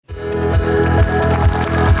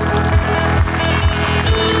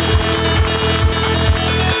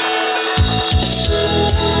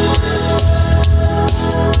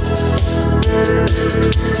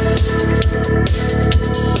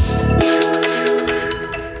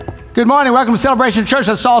Good morning. Welcome to Celebration Church.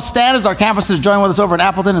 Let's all stand as our campuses join with us over in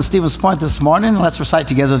Appleton and Stevens Point this morning. Let's recite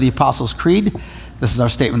together the Apostles' Creed. This is our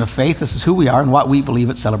statement of faith. This is who we are and what we believe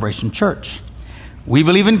at Celebration Church. We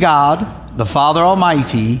believe in God, the Father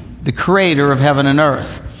Almighty, the creator of heaven and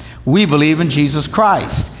earth. We believe in Jesus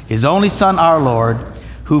Christ, his only Son, our Lord,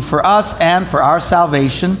 who for us and for our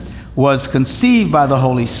salvation was conceived by the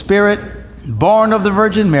Holy Spirit, born of the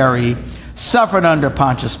Virgin Mary, suffered under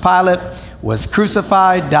Pontius Pilate, was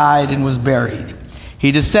crucified, died, and was buried.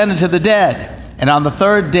 He descended to the dead, and on the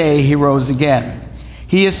third day he rose again.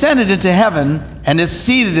 He ascended into heaven and is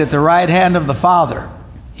seated at the right hand of the Father.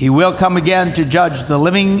 He will come again to judge the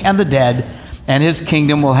living and the dead, and his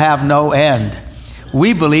kingdom will have no end.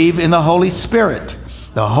 We believe in the Holy Spirit,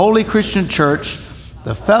 the holy Christian church,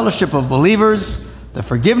 the fellowship of believers, the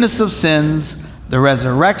forgiveness of sins, the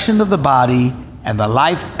resurrection of the body, and the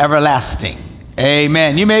life everlasting.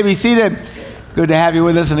 Amen. You may be seated. Good to have you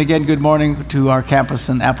with us. And again, good morning to our campus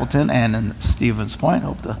in Appleton and in Stevens Point.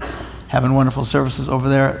 Hope to having wonderful services over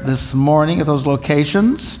there this morning at those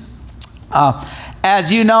locations.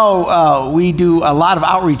 As you know, we do a lot of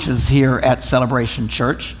outreaches here at Celebration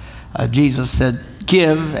Church. Jesus said,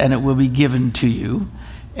 give and it will be given to you.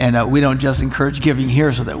 And we don't just encourage giving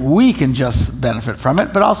here so that we can just benefit from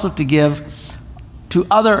it, but also to give to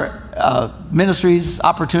other ministries,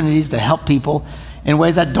 opportunities to help people in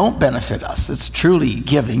ways that don't benefit us. It's truly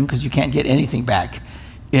giving because you can't get anything back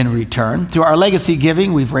in return. Through our legacy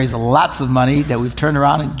giving, we've raised lots of money that we've turned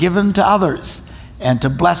around and given to others and to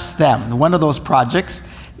bless them. One of those projects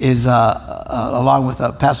is along with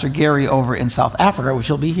Pastor Gary over in South Africa, which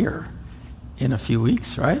he'll be here in a few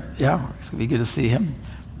weeks, right? Yeah, it's going to be good to see him.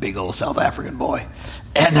 Big old South African boy,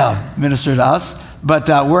 and minister to us. But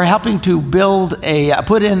we're helping to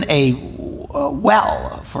put in a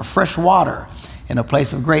well for fresh water in a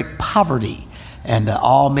place of great poverty, and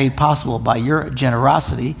all made possible by your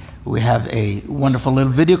generosity. We have a wonderful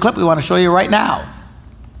little video clip we want to show you right now.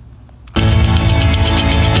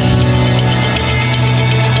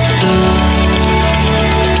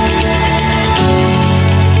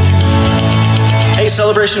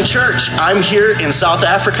 Celebration Church. I'm here in South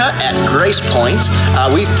Africa at Grace Point.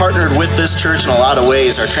 We've partnered with this church in a lot of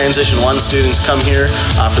ways. Our Transition 1 students come here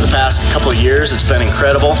for the past couple of years. It's been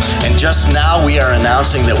incredible. And just now we are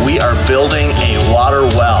announcing that we are building a water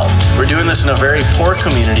well. We're doing this in a very poor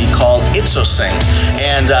community called Itsosing.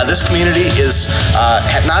 And this community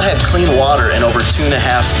had not had clean water in over 2.5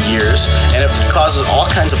 years. And it causes all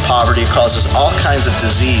kinds of poverty, it causes all kinds of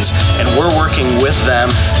disease. And we're working with them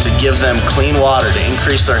to give them clean water, to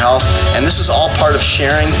increase their health, and this is all part of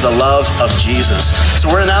sharing the love of Jesus. So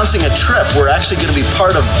we're announcing a trip. We're actually going to be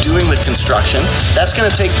part of doing the construction. That's going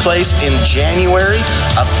to take place in January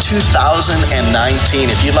of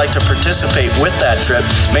 2019. If you'd like to participate with that trip,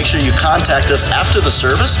 make sure you contact us after the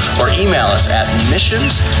service or email us at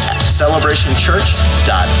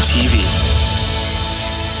missions@celebrationchurch.tv.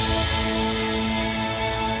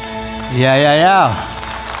 Yeah.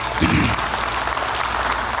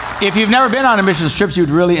 If you've never been on a missions trip,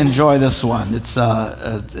 you'd really enjoy this one. It's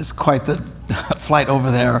quite the flight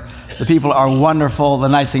over there. The people are wonderful. The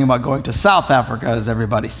nice thing about going to South Africa is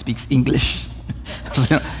everybody speaks English. So you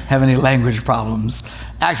don't have any language problems.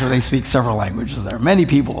 Actually, they speak several languages there. Many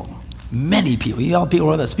people. You know,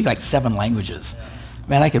 people that speak like 7 languages.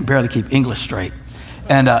 Man, I can barely keep English straight.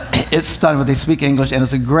 And it's stunning when they speak English, and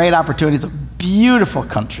it's a great opportunity. It's a beautiful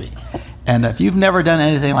country. And if you've never done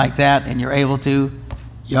anything like that and you're able to,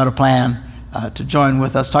 you ought to plan to join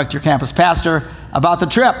with us. Talk to your campus pastor about the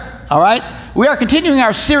trip, all right? We are continuing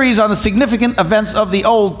our series on the significant events of the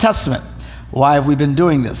Old Testament. Why have we been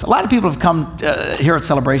doing this? A lot of people have come here at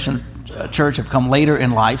Celebration Church, have come later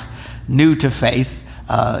in life, new to faith,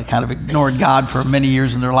 kind of ignored God for many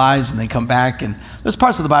years in their lives, and they come back, and there's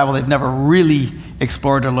parts of the Bible they've never really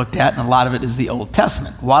explored or looked at, and a lot of it is the Old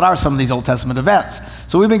Testament. What are some of these Old Testament events?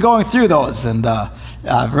 So we've been going through those, and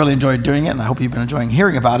I've really enjoyed doing it, and I hope you've been enjoying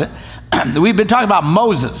hearing about it. We've been talking about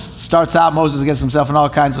Moses. Starts out, Moses gets himself in all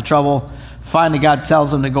kinds of trouble. Finally, God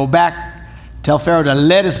tells him to go back, tell Pharaoh to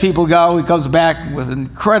let his people go. He comes back with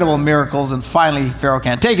incredible miracles, and finally, Pharaoh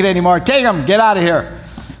can't take it anymore. Take them, get out of here.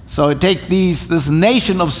 So take this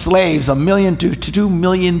nation of slaves, 1 million to 2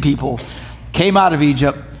 million people, came out of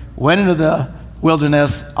Egypt, went into the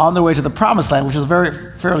wilderness on their way to the promised land, which was a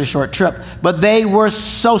fairly short trip, but they were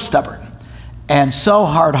so stubborn and so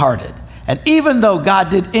hard-hearted. And even though God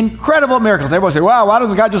did incredible miracles, everybody say, wow, why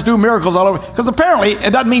doesn't God just do miracles all over? Because apparently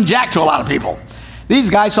it doesn't mean jack to a lot of people. These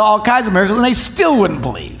guys saw all kinds of miracles and they still wouldn't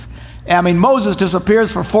believe. I mean, Moses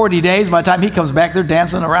disappears for 40 days. By the time he comes back, they're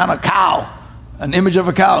dancing around a cow. an image of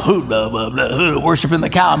a cow, blah, blah, blah, worshiping the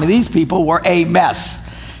cow. I mean, these people were a mess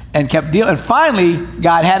and kept dealing. And finally,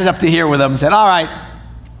 God had it up to here with them and said, all right,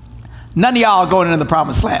 none of y'all are going into the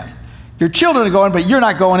promised land. Your children are going, but you're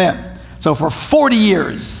not going in. So for 40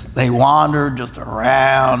 years, they wandered just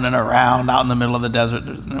around and around out in the middle of the desert.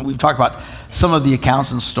 We've talked about some of the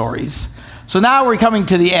accounts and stories. So now we're coming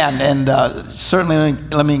to the end, and certainly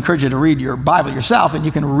let me encourage you to read your Bible yourself, and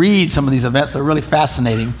you can read some of these events. They're really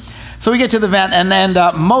fascinating. So we get to the event, and then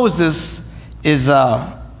Moses is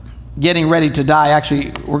getting ready to die.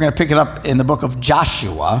 Actually, we're going to pick it up in the book of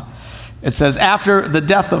Joshua. It says, after the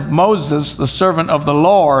death of Moses, the servant of the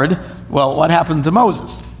Lord, well, what happened to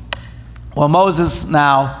Moses? Well, Moses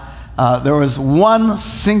now, there was one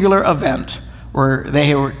singular event where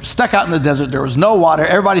they were stuck out in the desert. There was no water.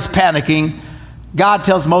 Everybody's panicking. God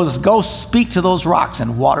tells Moses, go speak to those rocks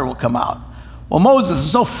and water will come out. Well, Moses is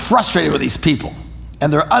so frustrated with these people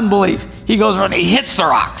and their unbelief. He goes around and he hits the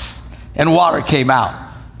rocks and water came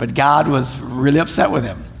out. But God was really upset with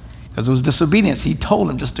him because it was disobedience. He told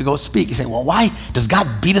him just to go speak. He said, well, why does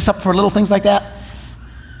God beat us up for little things like that?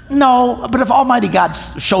 No, but if Almighty God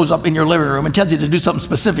shows up in your living room and tells you to do something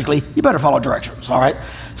specifically, you better follow directions, all right?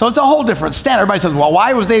 So it's a whole different standard. Everybody says, well,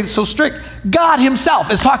 why was they so strict? God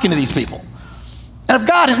himself is talking to these people. And if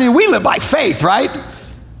God, I mean, we live by faith, right?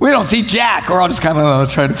 We don't see Jack. We're all just kind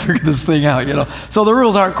of trying to figure this thing out, you know? So the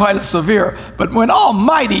rules aren't quite as severe. But when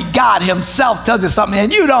Almighty God himself tells you something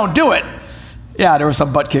and you don't do it, yeah, there was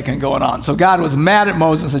some butt kicking going on. So God was mad at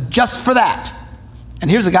Moses and said, just for that.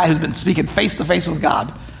 And here's a guy who's been speaking face to face with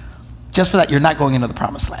God. Just for that, you're not going into the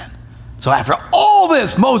promised land. So after all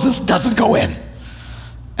this, Moses doesn't go in.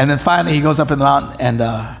 And then finally, he goes up in the mountain, and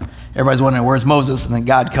everybody's wondering, where's Moses? And then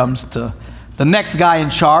God comes to the next guy in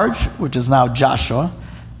charge, which is now Joshua.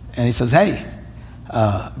 And he says, hey,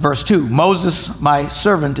 verse 2, Moses, my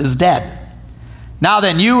servant, is dead. Now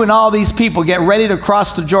then, you and all these people get ready to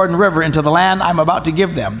cross the Jordan River into the land I'm about to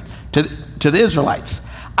give them, to the Israelites.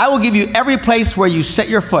 I will give you every place where you set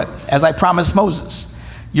your foot, as I promised Moses.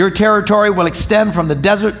 Your territory will extend from the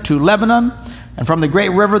desert to Lebanon, and from the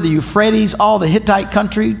great river, the Euphrates, all the Hittite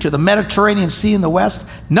country, to the Mediterranean Sea in the west.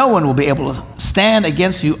 No one will be able to stand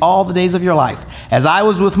against you all the days of your life. As I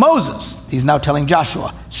was with Moses, he's now telling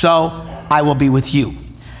Joshua, so I will be with you.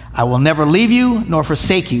 I will never leave you nor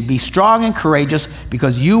forsake you. Be strong and courageous,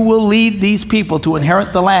 because you will lead these people to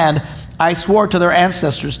inherit the land I swore to their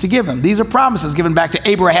ancestors to give them. These are promises given back to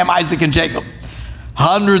Abraham, Isaac, and Jacob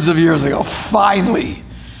hundreds of years ago. Finally,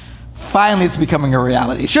 it's becoming a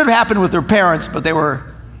reality. It should have happened with their parents, but they were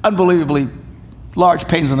unbelievably large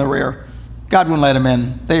pains in the rear. God wouldn't let them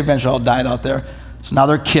in. They eventually all died out there. So now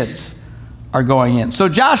their kids are going in. So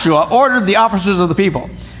Joshua ordered the officers of the people,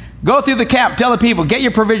 go through the camp, tell the people, get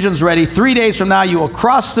your provisions ready. 3 days from now, you will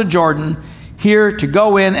cross the Jordan here to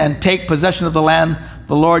go in and take possession of the land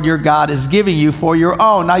the Lord your God is giving you for your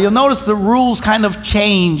own. Now you'll notice the rules kind of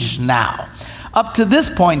changed now. Up to this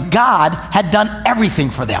point, God had done everything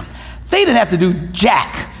for them. They didn't have to do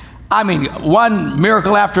jack. I mean, one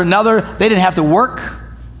miracle after another. They didn't have to work.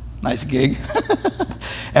 Nice gig.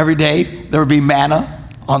 Every day there would be manna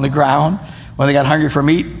on the ground. When they got hungry for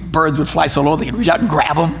meat, birds would fly so low they could reach out and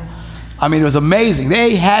grab them. I mean, it was amazing.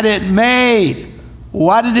 They had it made.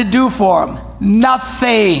 What did it do for them?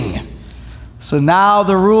 Nothing. So now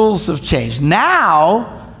the rules have changed.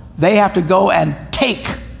 Now they have to go and take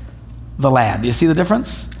the land. Do you see the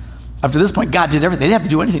difference? Up to this point, God did everything. They didn't have to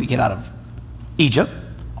do anything to get out of Egypt.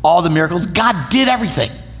 All the miracles, God did everything.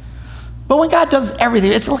 But when God does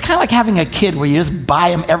everything, it's kind of like having a kid where you just buy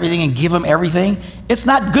them everything and give them everything. It's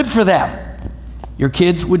not good for them. Your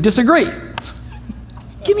kids would disagree.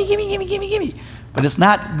 Gimme, gimme, gimme, gimme, gimme. But it's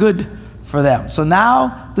not good for them. So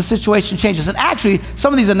now the situation changes. And actually,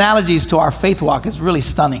 some of these analogies to our faith walk is really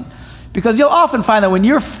stunning. Because you'll often find that when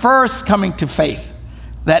you're first coming to faith,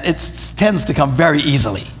 that it tends to come very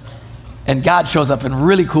easily. And God shows up in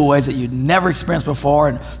really cool ways that you'd never experienced before,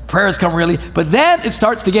 and prayers come really, but then it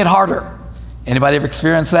starts to get harder. Anybody ever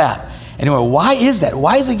experienced that? Anyway, why is that?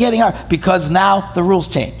 Why is it getting hard? Because now the rules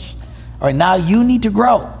change. All right, now you need to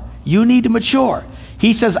grow. You need to mature.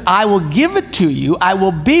 He says, I will give it to you, I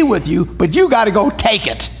will be with you, but you got to go take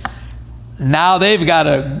it. Now they've got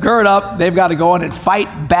to gird up, they've got to go in and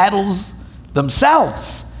fight battles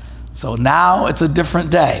themselves. So now it's a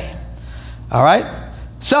different day. All right?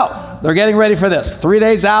 So they're getting ready for this. 3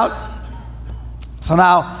 days out. So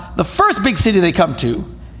now the first big city they come to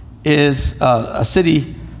is a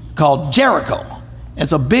city called Jericho.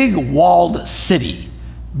 It's a big walled city.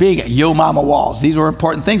 Big yo mama walls. These were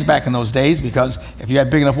important things back in those days because if you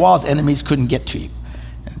had big enough walls, enemies couldn't get to you.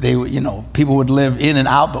 They, people would live in and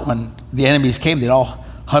out, but when the enemies came, they'd all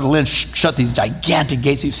huddle in, shut these gigantic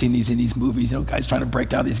gates. You've seen these in these movies, guys trying to break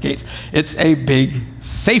down these gates. It's a big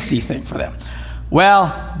safety thing for them.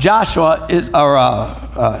 Well, Jericho is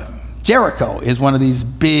one of these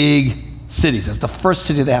big cities. It's the first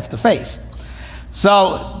city they have to face.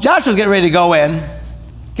 So Joshua's getting ready to go in.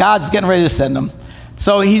 God's getting ready to send them.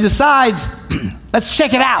 So he decides, let's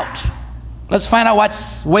check it out. Let's find out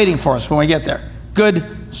what's waiting for us when we get there. Good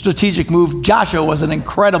strategic move. Joshua was an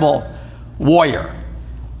incredible warrior,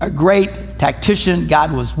 a great tactician.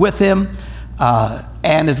 God was with him.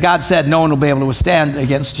 And as God said, no one will be able to withstand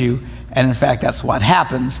against you. And in fact, that's what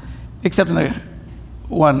happens, except in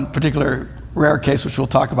one particular rare case, which we'll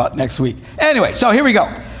talk about next week. Anyway, so here we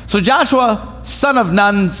go. So Joshua, son of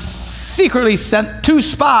Nun, secretly sent 2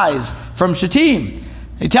 spies from Shittim.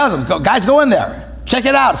 He tells them, guys, go in there. Check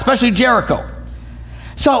it out, especially Jericho.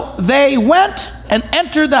 So they went and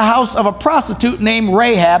entered the house of a prostitute named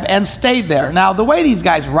Rahab and stayed there. Now, the way these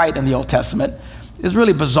guys write in the Old Testament is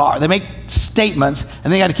really bizarre. They make statements,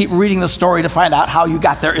 and they got to keep reading the story to find out how you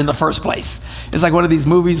got there in the first place. It's like one of these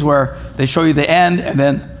movies where they show you the end, and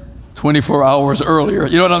then 24 hours earlier,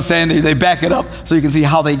 you know what I'm saying? They back it up so you can see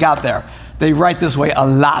how they got there. They write this way a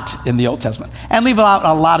lot in the Old Testament and leave out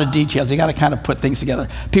a lot of details. You got to kind of put things together.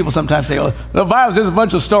 People sometimes say, oh, the Bible's just a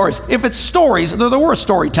bunch of stories. If it's stories, they're the worst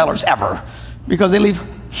storytellers ever because they leave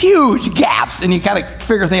huge gaps and you kind of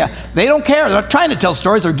figure things out. They don't care. They're not trying to tell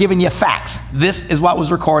stories. They're giving you facts. This is what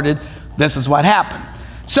was recorded. This is what happened.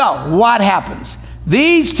 So what happens?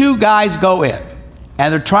 These 2 guys go in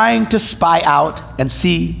and they're trying to spy out and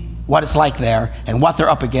see what it's like there and what they're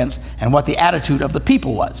up against and what the attitude of the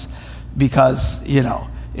people was. Because,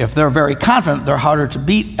 if they're very confident, they're harder to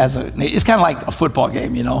beat it's kind of like a football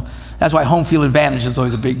game, That's why home field advantage is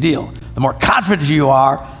always a big deal. The more confident you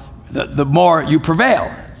are, the more you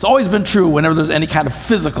prevail. It's always been true whenever there's any kind of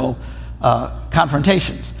physical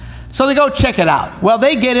confrontations. So they go check it out. Well,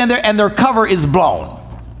 they get in there and their cover is blown.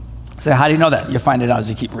 So how do you know that? You find it out as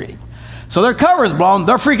you keep reading. So their cover is blown.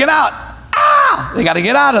 They're freaking out. They got to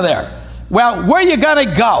get out of there. Well, where are you going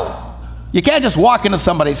to go? You can't just walk into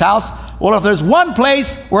somebody's house. Well, if there's one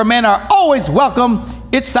place where men are always welcome,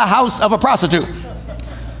 it's the house of a prostitute.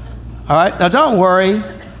 All right? Now, don't worry.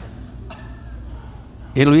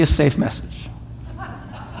 It'll be a safe message.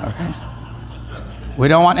 Okay? We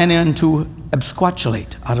don't want anyone to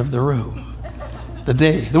absquatulate out of the room.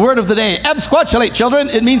 The word of the day, absquatulate, children.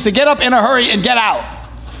 It means to get up in a hurry and get out.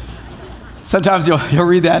 Sometimes you'll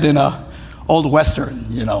read that in a old Western,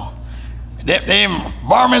 Them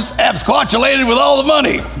varmints absquatulated with all the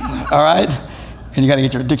money. All right? And you got to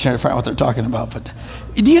get your dictionary to find out what they're talking about. But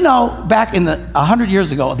do you know, back in 100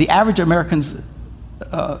 years ago, the average American's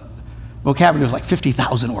vocabulary was like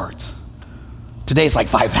 50,000 words. Today it's like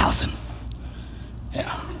 5,000.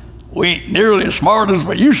 Yeah. We ain't nearly as smart as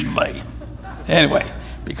we used to be. Anyway,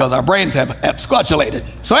 because our brains have absquatulated.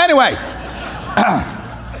 So anyway,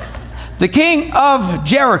 the king of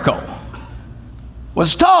Jericho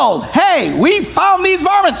was told, hey, we found these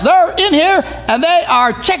varmints. They're in here, and they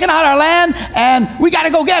are checking out our land, and we got to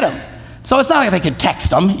go get them. So it's not like they can text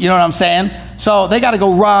them, you know what I'm saying? So they got to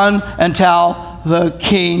go run and tell the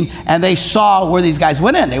king, and they saw where these guys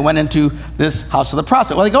went in. They went into this house of the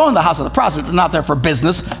prostitute. Well, they go in the house of the prostitute. They're not there for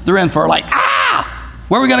business. They're in for where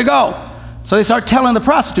are we going to go? So they start telling the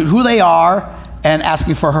prostitute who they are and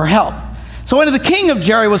asking for her help. So when the king of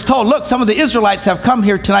Jericho was told, look, some of the Israelites have come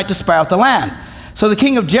here tonight to spy out the land. So the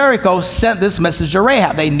king of Jericho sent this message to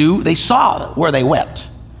Rahab. They saw where they went.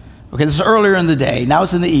 Okay, this is earlier in the day. Now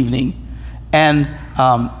it's in the evening. And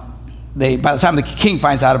by the time the king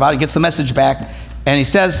finds out about it, he gets the message back, and he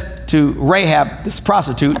says to Rahab, this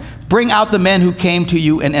prostitute, bring out the men who came to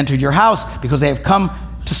you and entered your house, because they have come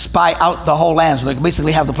to spy out the whole land, so they can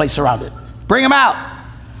basically have the place surrounded. Bring them out.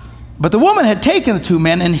 But the woman had taken the 2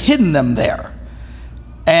 men and hidden them there.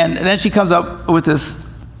 And then she comes up with this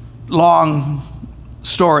long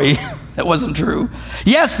story that wasn't true.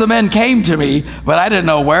 Yes, the men came to me, but I didn't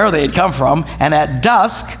know where they had come from. And at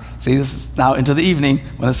dusk, see, this is now into the evening,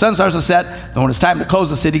 when the sun starts to set, and when it's time to close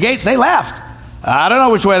the city gates, they left. I don't know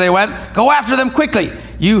which way they went. Go after them quickly.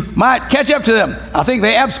 You might catch up to them. I think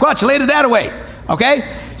they absquatulated that away.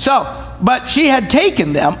 Okay? So, but she had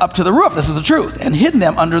taken them up to the roof, this is the truth, and hidden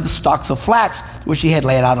them under the stalks of flax, which she had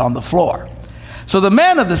laid out on the floor. So the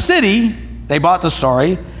men of the city, they bought the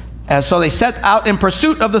story, and so they set out in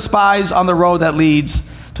pursuit of the spies on the road that leads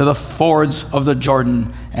to the fords of the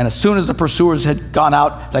Jordan. And as soon as the pursuers had gone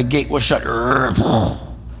out, the gate was shut. Well,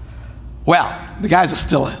 the guys are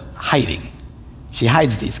still hiding. She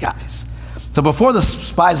hides these guys. So before the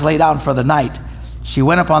spies lay down for the night, she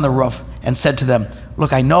went up on the roof and said to them,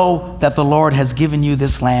 Look, I know that the Lord has given you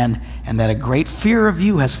this land, and that a great fear of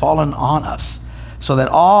you has fallen on us, so that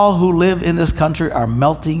all who live in this country are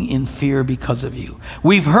melting in fear because of you.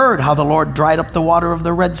 We've heard how the Lord dried up the water of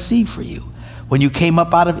the Red Sea for you when you came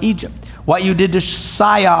up out of Egypt, what you did to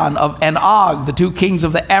Sihon and Og, the two kings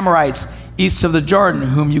of the Amorites east of the Jordan,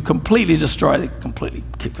 whom you completely destroyed. They completely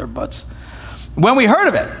kicked their butts. When we heard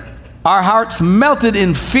of it, our hearts melted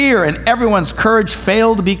in fear, and everyone's courage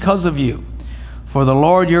failed because of you. For the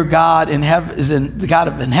Lord your God is the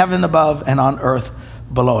God in heaven above and on earth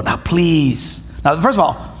below. Now please, first of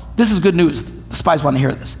all, this is good news. The spies want to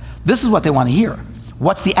hear this. This is what they want to hear.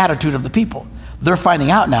 What's the attitude of the people? They're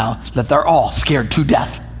finding out now that they're all scared to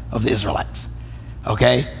death of the Israelites.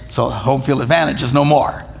 Okay? So home field advantage is no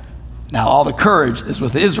more. Now all the courage is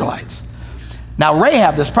with the Israelites. Now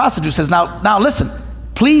Rahab, this prostitute, says, now listen,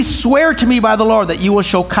 please swear to me by the Lord that you will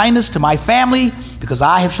show kindness to my family because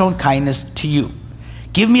I have shown kindness to you.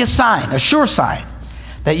 Give me a sign, a sure sign,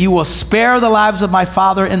 that you will spare the lives of my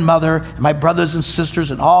father and mother and my brothers and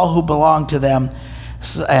sisters and all who belong to them,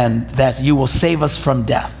 and that you will save us from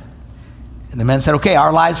death. And the men said, okay,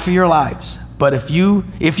 our lives for your lives. But if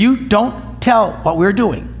you don't tell what we're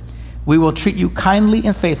doing, we will treat you kindly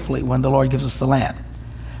and faithfully when the Lord gives us the land.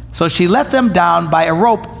 So she let them down by a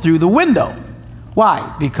rope through the window.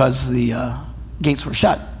 Why? Because the gates were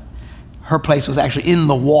shut. Her place was actually in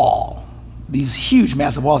the wall. These huge,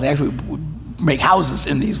 massive walls, they actually would make houses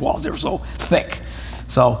in these walls. They were so thick.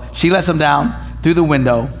 So she lets them down through the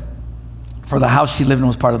window, for the house she lived in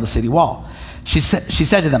was part of the city wall. She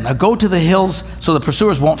said to them, now go to the hills so the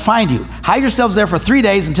pursuers won't find you. Hide yourselves there for 3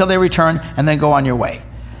 days until they return, and then go on your way.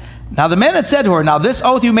 Now the men had said to her, now this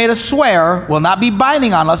oath you made us swear will not be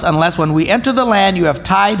binding on us unless when we enter the land you have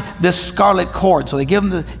tied this scarlet cord. So they give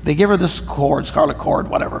her this cord, scarlet cord,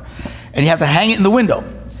 whatever, and you have to hang it in the window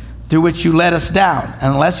through which you let us down.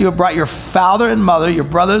 And unless you have brought your father and mother, your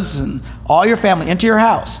brothers, and all your family into your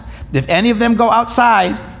house, if any of them go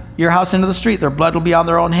outside your house into the street, their blood will be on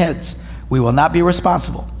their own heads. We will not be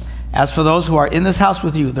responsible. As for those who are in this house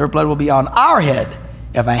with you, their blood will be on our head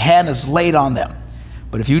if a hand is laid on them.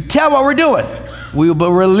 But if you tell what we're doing, we will be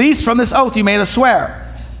released from this oath you made us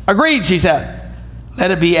swear. Agreed, she said. Let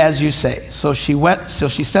it be as you say. So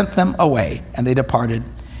she sent them away, and they departed,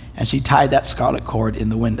 and she tied that scarlet cord in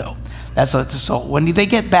the window. So when they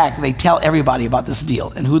get back, they tell everybody about this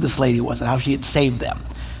deal and who this lady was and how she had saved them,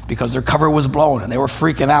 because their cover was blown and they were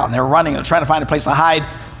freaking out and they were running and trying to find a place to hide.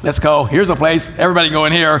 Let's go. Here's a place. Everybody go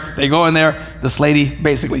in here. They go in there. This lady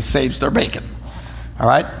basically saves their bacon. All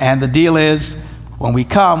right? And the deal is, when we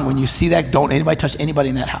come, when you see that, don't anybody touch anybody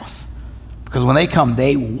in that house. Because when they come,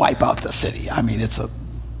 they wipe out the city. I mean, it's a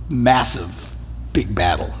massive, big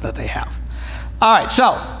battle that they have. All right,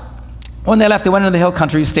 so when they left, they went into the hill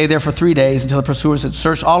country, stayed there for 3 days until the pursuers had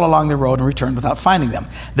searched all along the road and returned without finding them.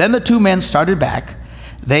 Then the two men started back.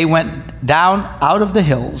 They went down out of the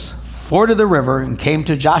hills, forded the river, and came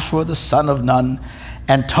to Joshua the son of Nun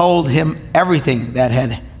and told him everything that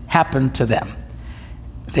had happened to them.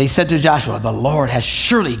 They said to Joshua, the Lord has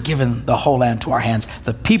surely given the whole land to our hands.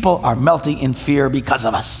 The people are melting in fear because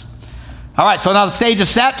of us. All right, so now the stage is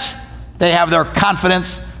set. They have their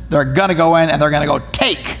confidence. They're going to go in and they're going to go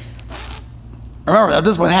take. Remember, at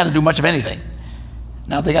this point, they hadn't do much of anything.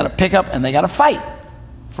 Now they got to pick up and they got to fight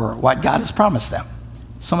for what God has promised them.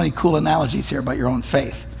 So many cool analogies here about your own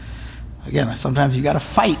faith. Again, sometimes you got to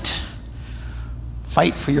fight.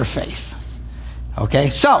 Fight for your faith. Okay,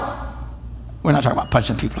 so we're not talking about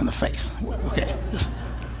punching people in the face. Okay,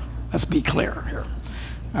 let's be clear here.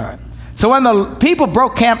 All right. So when the people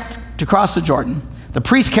broke camp to cross the Jordan, the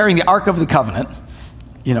priest carrying the Ark of the Covenant,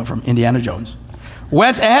 from Indiana Jones,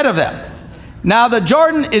 went ahead of them. Now the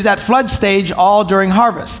Jordan is at flood stage all during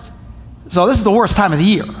harvest. So this is the worst time of the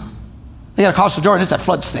year. They got to cross the Jordan, it's at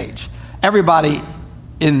flood stage. Everybody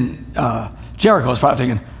in Jericho is probably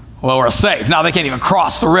thinking, well, we're safe. Now they can't even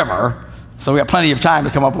cross the river, so we got plenty of time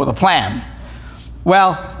to come up with a plan.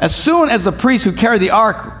 Well, as soon as the priests who carried the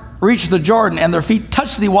ark reached the Jordan and their feet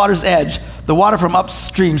touched the water's edge, the water from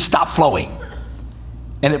upstream stopped flowing.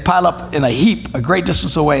 And it piled up in a heap a great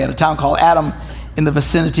distance away in a town called Adam in the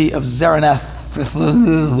vicinity of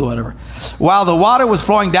Zarenath, whatever. While the water was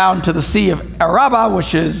flowing down to the Sea of Arabah,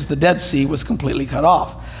 which is the Dead Sea, was completely cut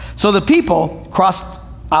off. So the people crossed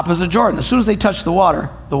opposite Jordan. As soon as they touched the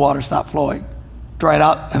water stopped flowing, dried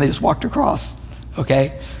out, and they just walked across.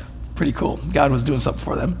 Okay? Pretty cool. God was doing something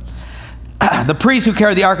for them. The priests who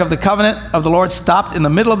carried the Ark of the Covenant of the Lord stopped in the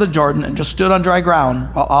middle of the Jordan and just stood on dry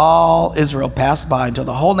ground while all Israel passed by until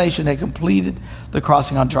the whole nation had completed the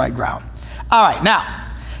crossing on dry ground. All right, now,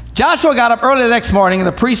 Joshua got up early the next morning and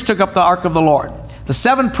the priests took up the Ark of the Lord. The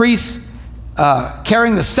 7 priests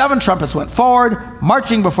carrying the 7 trumpets went forward,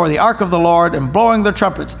 marching before the ark of the Lord and blowing their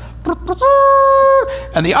trumpets.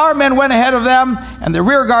 And the armed men went ahead of them, and the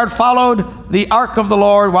rear guard followed the ark of the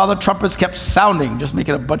Lord while the trumpets kept sounding, just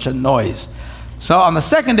making a bunch of noise. So on the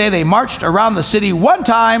second day, they marched around the city one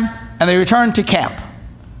time, and they returned to camp.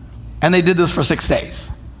 And they did this for 6 days.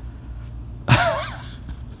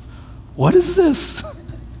 What is this?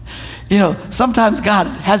 You know, sometimes God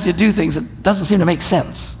has you do things that doesn't seem to make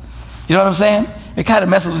sense. You know what I'm saying? It kind of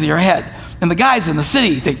messes with your head. And the guys in the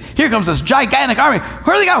city think, here comes this gigantic army.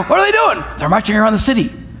 Where do they go? What are they doing? They're marching around the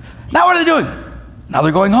city. Now what are they doing? Now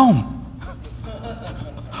they're going home.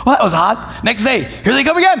 Well, that was odd. Next day, here they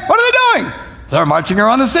come again. What are they doing? They're marching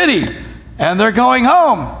around the city. And they're going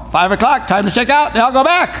home. 5 o'clock, time to check out. They all go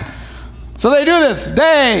back. So they do this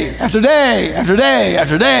day after day after day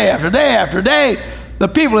after day after day after day. The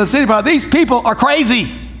people in the city, these people are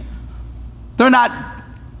crazy. They're not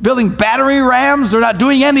building battery rams. They're not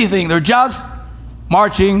doing anything. They're just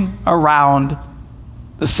marching around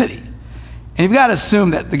the city. And you've got to assume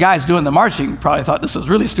that the guys doing the marching probably thought this was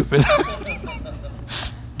really stupid.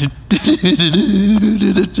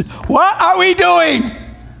 What are we doing?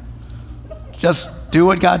 Just do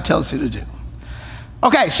what God tells you to do.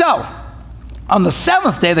 Okay, so on the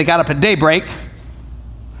 7th day, they got up at daybreak.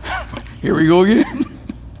 Here we go again.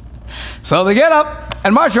 So they get up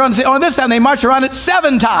and march around the city. Oh, this time they march around it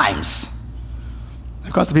 7 times.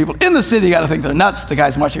 Of course, the people in the city got to think they're nuts. The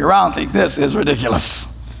guys marching around think this is ridiculous.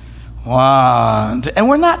 And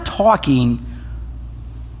we're not talking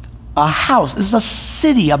a house. This is a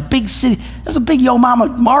city, a big city. There's a big Yo Mama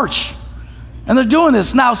march. And they're doing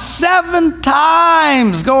this now 7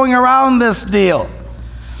 times going around this deal.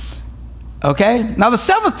 Okay? Now the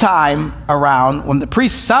 7th time around, when the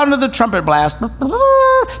priest sounded the trumpet blast,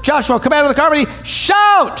 Joshua commanded the army,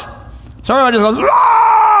 shout! So everybody just goes,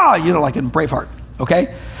 ah! You know, like in Braveheart.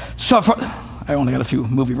 Okay? So I only got a few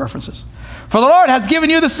movie references. For the Lord has given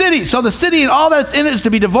you the city. So the city and all that's in it is to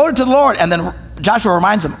be devoted to the Lord. And then Joshua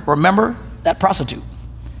reminds them, remember that prostitute.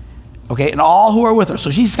 Okay? And all who are with her. So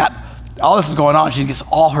she's got, all this is going on. She gets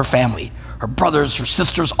all her family. Her brothers, her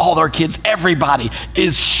sisters, all their kids, everybody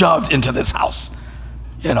is shoved into this house.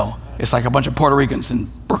 You know, it's like a bunch of Puerto Ricans in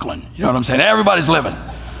Brooklyn. You know what I'm saying? Everybody's living.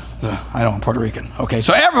 I know I'm Puerto Rican. Okay,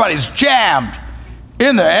 so everybody's jammed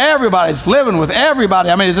in there. Everybody's living with everybody.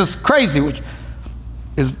 I mean, it's just crazy, which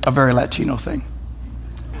is a very Latino thing.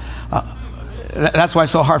 That's why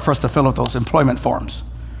it's so hard for us to fill out those employment forms.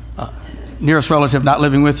 Nearest relative not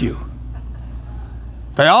living with you.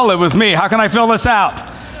 They all live with me. How can I fill this out?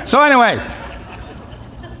 So anyway,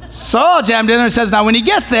 Saul jammed in there and says, now when he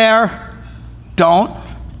gets there, don't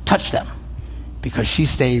touch them because she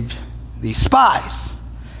saved these spies.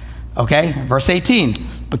 Okay, verse 18.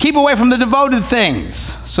 But keep away from the devoted things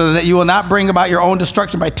so that you will not bring about your own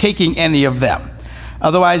destruction by taking any of them.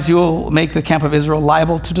 Otherwise, you will make the camp of Israel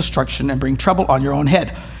liable to destruction and bring trouble on your own head.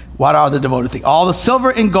 What are the devoted things? All the silver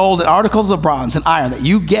and gold and articles of bronze and iron that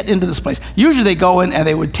you get into this place. Usually they go in and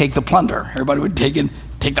they would take the plunder. Everybody would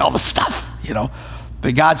take all the stuff, you know.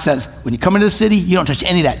 But God says, when you come into the city, you don't touch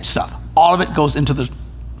any of that stuff. All of it goes into the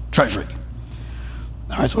treasury.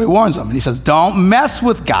 All right, so he warns them. And he says, don't mess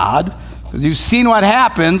with God, because you've seen what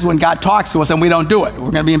happens when God talks to us and we don't do it.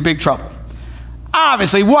 We're going to be in big trouble.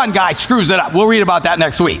 Obviously, one guy screws it up. We'll read about that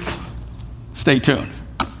next week. Stay tuned.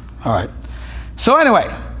 All right. So anyway,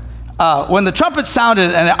 when the trumpet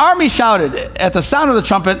sounded and the army shouted at the sound of the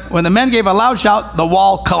trumpet, when the men gave a loud shout, the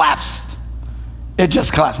wall collapsed. It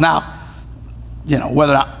just collapsed. Now, you know,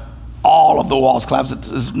 whether or not all of the walls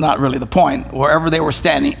collapsed is not really the point. Wherever they were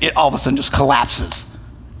standing, it all of a sudden just collapses.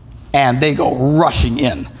 And they go rushing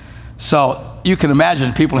in. So you can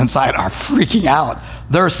imagine people inside are freaking out.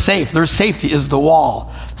 They're safe. Their safety is the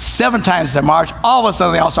wall. 7 times they march. All of a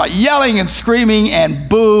sudden they all start yelling and screaming, and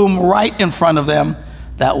boom, right in front of them,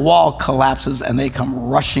 that wall collapses and they come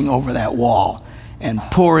rushing over that wall and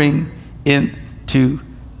pouring into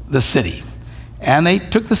the city. And they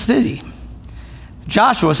took the city.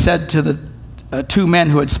 Joshua said to the 2 men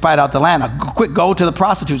who had spied out the land, quick, go to the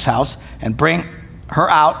prostitute's house and bring her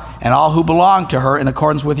out and all who belong to her in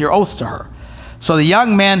accordance with your oath to her. So the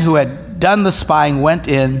young men who had done the spying went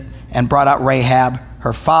in and brought out Rahab,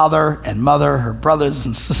 her father and mother, her brothers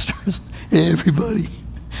and sisters, everybody,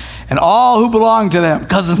 and all who belonged to them,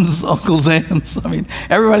 cousins, uncles, aunts. I mean,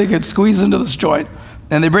 everybody could squeeze into this joint,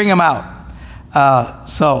 and they bring them out.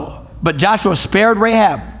 But Joshua spared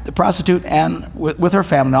Rahab, the prostitute, and with her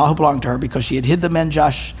family, and all who belonged to her, because she had hid the men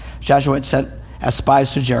Joshua had sent as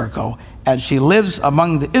spies to Jericho, and she lives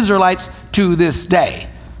among the Israelites to this day.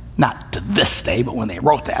 Not to this day, but when they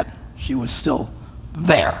wrote that, she was still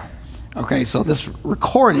there. Okay, so this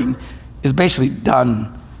recording is basically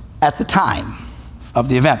done at the time of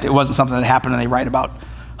the event. It wasn't something that happened and they write about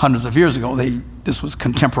hundreds of years ago. This was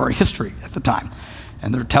contemporary history at the time.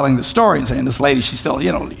 And they're telling the story and saying, this lady, she's still,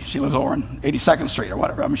 she lives over on 82nd Street or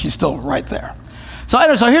whatever. I mean, she's still right there. So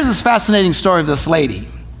here's this fascinating story of this lady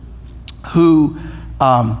who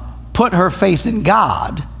put her faith in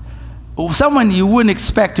God, someone you wouldn't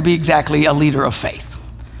expect to be exactly a leader of faith.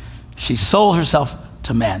 She sold herself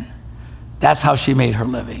to men. That's how she made her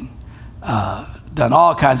living. Done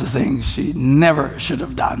all kinds of things she never should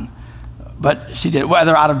have done. But she did,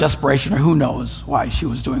 whether out of desperation or who knows why she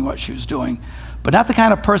was doing what she was doing. But not the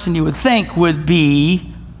kind of person you would think would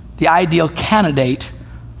be the ideal candidate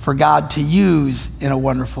for God to use in a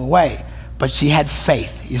wonderful way. But she had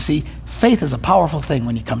faith. You see, faith is a powerful thing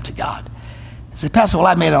when you come to God. You say, Pastor, well,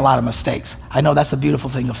 I made a lot of mistakes. I know that's a beautiful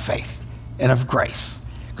thing of faith and of grace,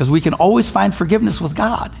 because we can always find forgiveness with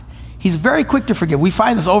God. He's very quick to forgive. We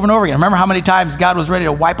find this over and over again. Remember how many times God was ready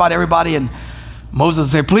to wipe out everybody and Moses would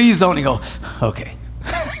say, please don't. And he goes, okay.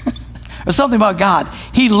 There's something about God.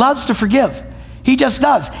 He loves to forgive. He just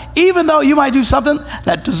does. Even though you might do something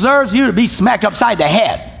that deserves you to be smacked upside the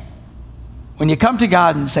head, when you come to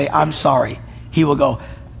God and say, I'm sorry, he will go,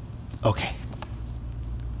 okay.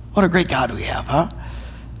 What a great God we have, huh?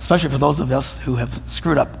 Especially for those of us who have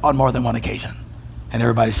screwed up on more than one occasion. And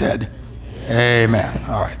everybody said, amen.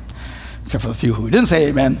 All right. Except for the few who didn't say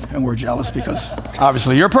amen, and we're jealous because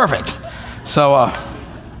obviously you're perfect. So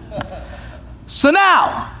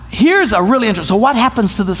now, here's a really interesting, so what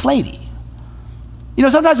happens to this lady?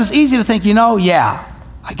 Sometimes it's easy to think,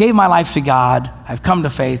 I gave my life to God, I've come to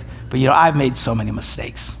faith, but I've made so many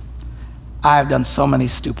mistakes. I've done so many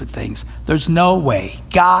stupid things. There's no way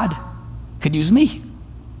God could use me.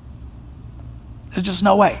 There's just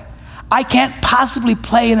no way. I can't possibly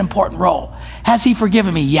play an important role. Has he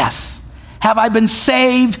forgiven me? Yes. Have I been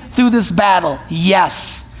saved through this battle?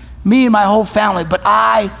 Yes. Me and my whole family, but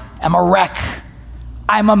I am a wreck.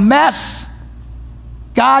 I'm a mess.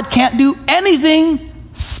 God can't do anything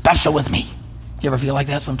special with me. You ever feel like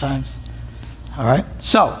that sometimes? All right.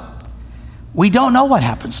 So, we don't know what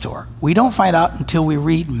happens to her. We don't find out until we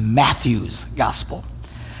read Matthew's gospel.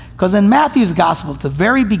 Because in Matthew's gospel, at the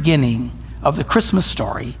very beginning of the Christmas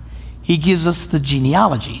story, he gives us the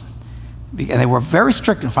genealogy. And they were very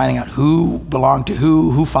strict in finding out who belonged to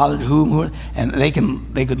who fathered whom, and they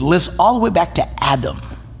could list all the way back to Adam,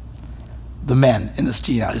 the men in this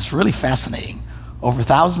genealogy. It's really fascinating, over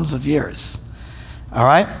thousands of years. All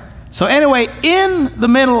right? So anyway, in the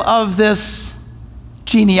middle of this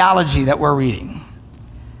genealogy that we're reading,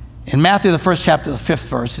 in Matthew, the first chapter, the 5th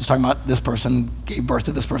verse, he's talking about this person gave birth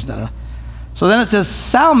to this person. So then it says,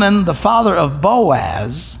 Salmon, the father of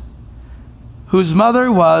Boaz, whose mother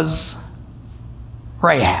was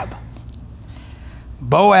Rahab.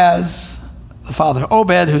 Boaz, the father of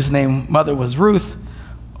Obed, whose mother was Ruth.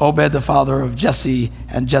 Obed, the father of Jesse,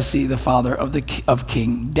 and Jesse, the father of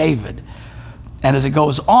King David. And as it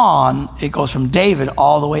goes on, it goes from David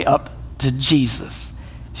all the way up to Jesus.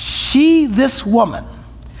 This woman,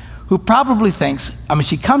 who probably thinks,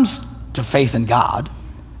 she comes to faith in God.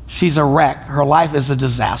 She's a wreck. Her life is a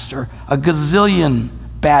disaster. A gazillion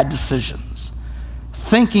bad decisions.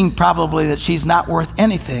 Thinking probably that she's not worth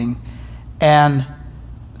anything. And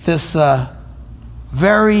this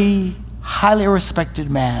very highly respected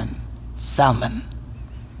man, Salmon,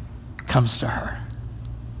 comes to her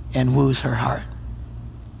and woos her heart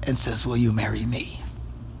and says, will you marry me?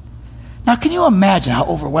 Now, can you imagine how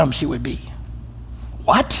overwhelmed she would be?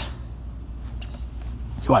 What?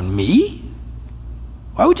 You want me?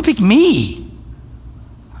 Why would you pick me?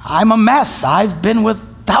 I'm a mess. I've been with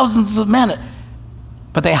thousands of men.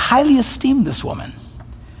 But they highly esteemed this woman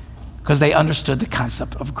because they understood the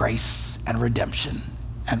concept of grace and redemption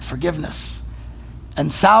and forgiveness.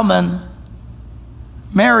 And Salmon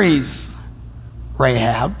marries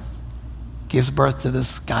Rahab, gives birth to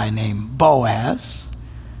this guy named Boaz.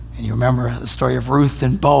 And you remember the story of Ruth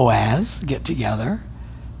and Boaz get together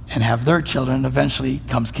and have their children. Eventually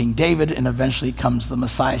comes King David, and eventually comes the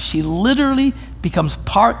Messiah. She literally becomes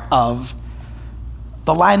part of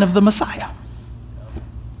the line of the Messiah.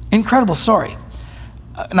 Incredible story.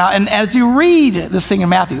 Now, and as you read this thing in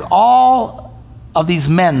Matthew, all of these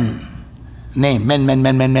men named, men,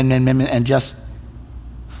 and just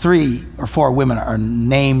 3 or 4 women are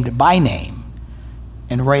named by name,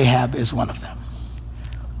 and Rahab is one of them.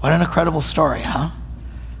 What an incredible story, huh?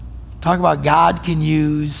 Talk about God can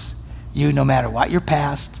use you no matter what your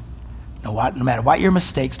past, no matter what your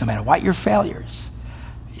mistakes, no matter what your failures.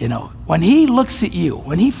 When he looks at you,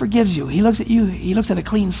 when he forgives you, he looks at a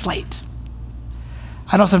clean slate.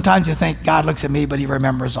 I know sometimes you think God looks at me, but he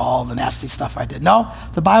remembers all the nasty stuff I did. No,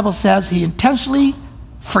 the Bible says he intentionally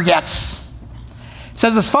forgets. It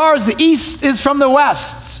says as far as the east is from the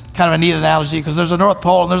west, kind of a neat analogy because there's a North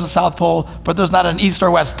Pole and there's a South Pole, but there's not an east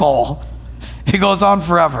or west pole. It goes on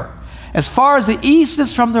forever. As far as the east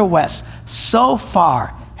is from the west, so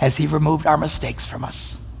far has he removed our mistakes from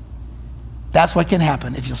us. That's what can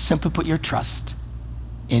happen if you'll simply put your trust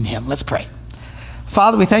in him. Let's pray.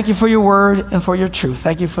 Father, we thank you for your word and for your truth.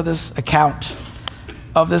 Thank you for this account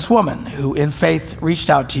of this woman who in faith reached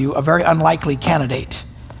out to you, a very unlikely candidate.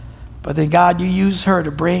 But then God, you used her to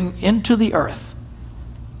bring into the earth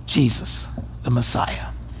Jesus, the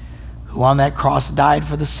Messiah, who on that cross died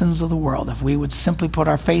for the sins of the world. If we would simply put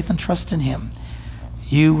our faith and trust in him,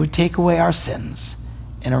 you would take away our sins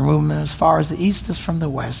and remove them as far as the east is from the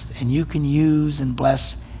west, and you can use and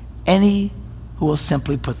bless any who will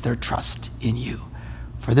simply put their trust in you.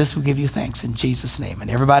 For this we give you thanks in Jesus' name.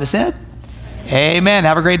 And everybody said, amen.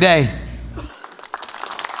 Have a great day.